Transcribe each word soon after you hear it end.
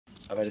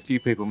I've had a few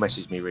people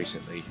message me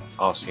recently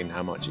asking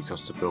how much it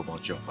costs to build my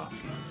chopper.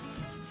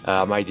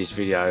 I made this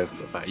video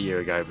about a year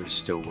ago, but it's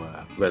still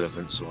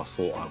relevant, so I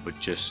thought I would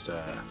just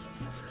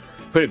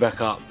put it back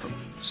up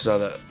so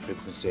that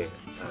people can see it.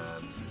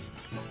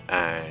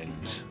 And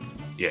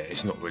yeah,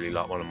 it's not really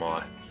like one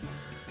of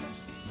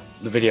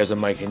the videos I'm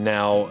making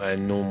now,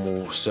 and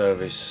normal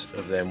service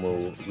of them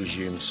will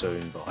resume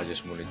soon, but I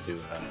just wanted to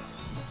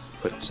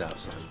put this out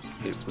so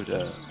it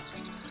would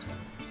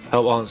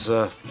help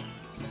answer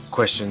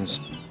questions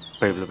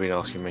people have been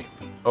asking me.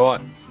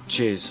 Alright,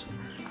 cheers.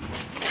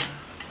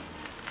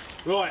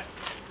 Right,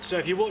 so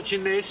if you're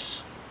watching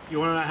this, you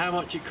want to know how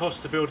much it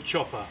costs to build a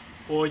chopper,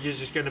 or you're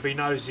just going to be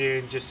nosy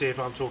and just see if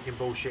I'm talking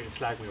bullshit and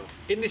slag me off.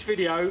 In this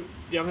video,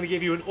 I'm going to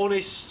give you an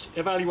honest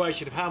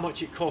evaluation of how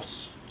much it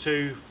costs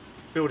to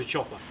build a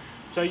chopper.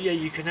 So yeah,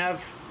 you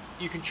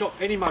can chop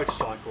any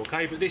motorcycle,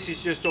 okay, but this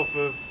is just off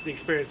of the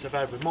experience I've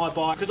had with my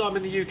bike. Because I'm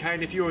in the UK,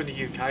 and if you're in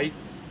the UK,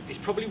 it's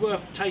probably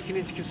worth taking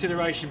into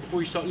consideration before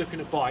you start looking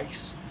at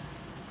bikes.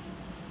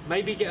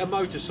 Maybe get a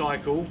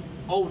motorcycle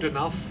old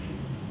enough,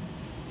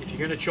 if you're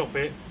going to chop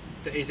it,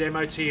 that is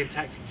MOT and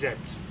tax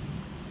exempt,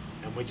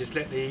 and we just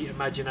let the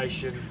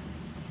imagination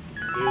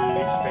do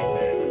its thing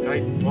there,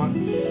 okay?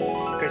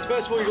 Right. Okay, so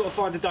first of all, you've got to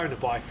find a donor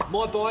bike.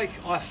 My bike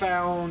I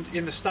found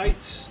in the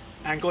States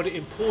and got it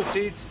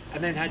imported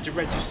and then had to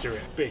register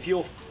it. But if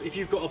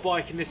you've got a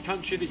bike in this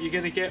country that you're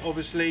going to get,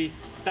 obviously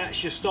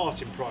that's your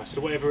starting price.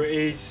 So whatever it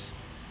is,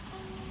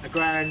 £1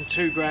 grand,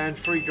 £2 grand,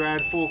 £3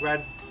 grand, £4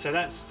 grand. So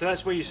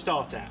that's where you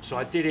start at. So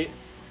I did it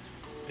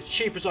as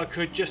cheap as I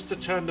could, just to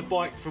turn the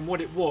bike from what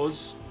it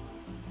was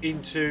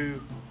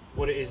into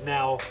what it is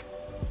now,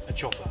 a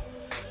chopper.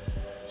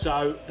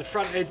 So the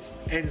front end's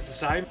the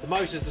same, the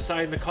motor's the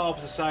same, the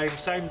carb's the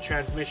same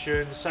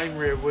transmission, same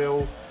rear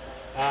wheel,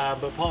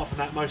 but apart from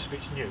that, most of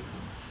it's new.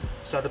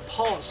 So the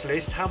parts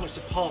list, how much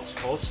the parts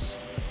costs,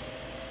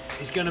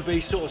 is going to be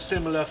sort of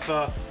similar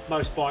for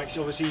most bikes.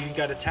 Obviously you can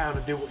go to town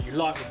and do what you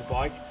like with the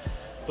bike,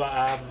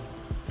 but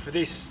for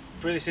this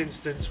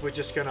instance, we're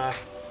just going to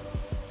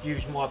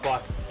use my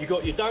bike. You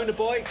got your donor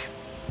bike,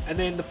 and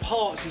then the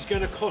parts is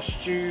going to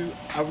cost you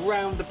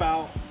around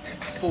about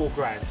 £4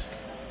 grand.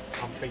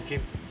 I'm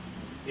thinking,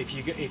 if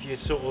you're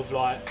sort of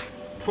like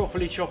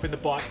properly chopping the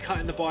bike,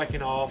 cutting the bike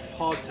in half,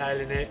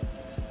 hardtailing it,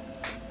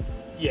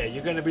 yeah,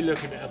 you're going to be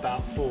looking at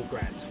about £4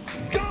 grand.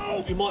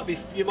 Go! You might be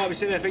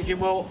sitting there thinking,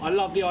 well, I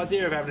love the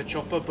idea of having a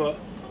chopper, but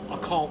I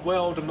can't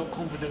weld, I'm not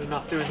confident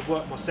enough doing the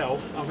work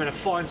myself. I'm going to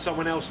find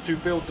someone else to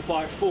build the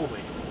bike for me.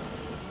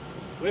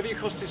 Whatever your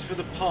cost is for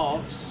the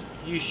parts,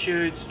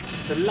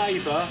 the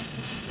labour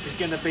is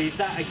going to be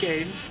that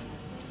again,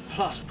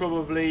 plus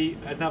probably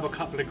another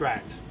couple of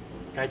grand,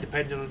 okay,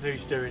 depending on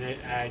who's doing it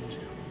and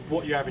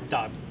what you haven't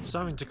done.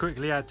 Something to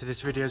quickly add to this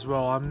video as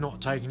well, I'm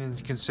not taking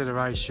into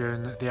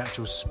consideration the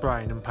actual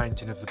spraying and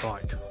painting of the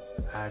bike,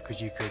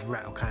 because you could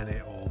rattle can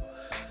it or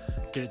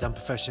get it done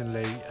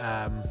professionally,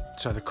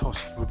 so the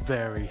cost would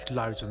vary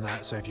loads on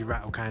that. So if you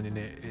rattle canning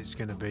it, it's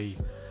going to be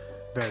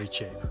very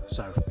cheap.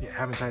 So yeah,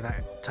 haven't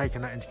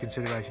taken that into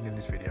consideration in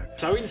this video.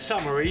 So in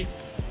summary,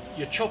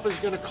 your chopper's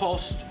going to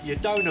cost your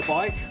donor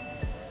bike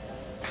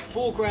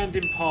 £4 grand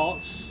in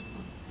parts,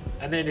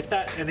 and then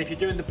if you're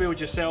doing the build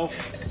yourself,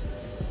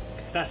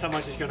 that's how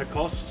much it's going to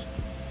cost,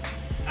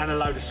 and a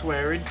load of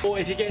swearing. Or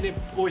if you're going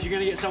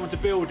to get someone to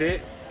build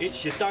it,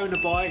 it's your donor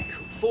bike,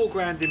 £4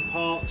 grand in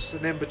parts,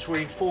 and then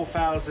between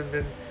 4,000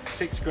 and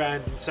 £6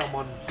 grand in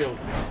someone building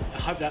it. I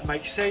hope that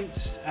makes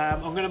sense.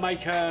 I'm going to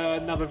make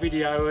another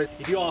video.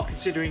 If you are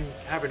considering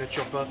having a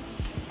chopper,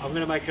 I'm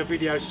going to make a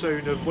video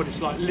soon of what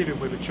it's like living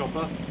with a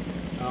chopper.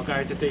 I'll go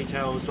into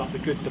details like the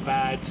good, the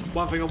bad.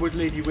 One thing I would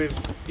leave you with,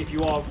 if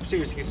you are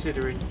seriously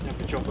considering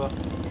having a chopper,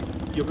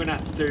 you're going to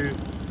have to do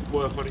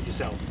work on it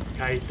yourself.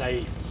 Okay,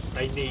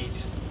 they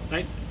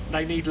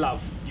need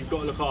love. You've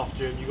got to look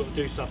after them. You've got to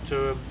do stuff to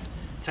them.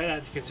 Take that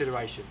into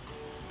consideration.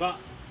 But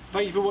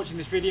thank you for watching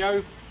this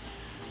video.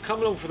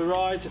 Come along for the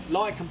ride,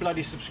 like and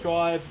bloody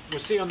subscribe. We'll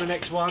see you on the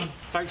next one.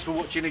 Thanks for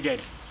watching again.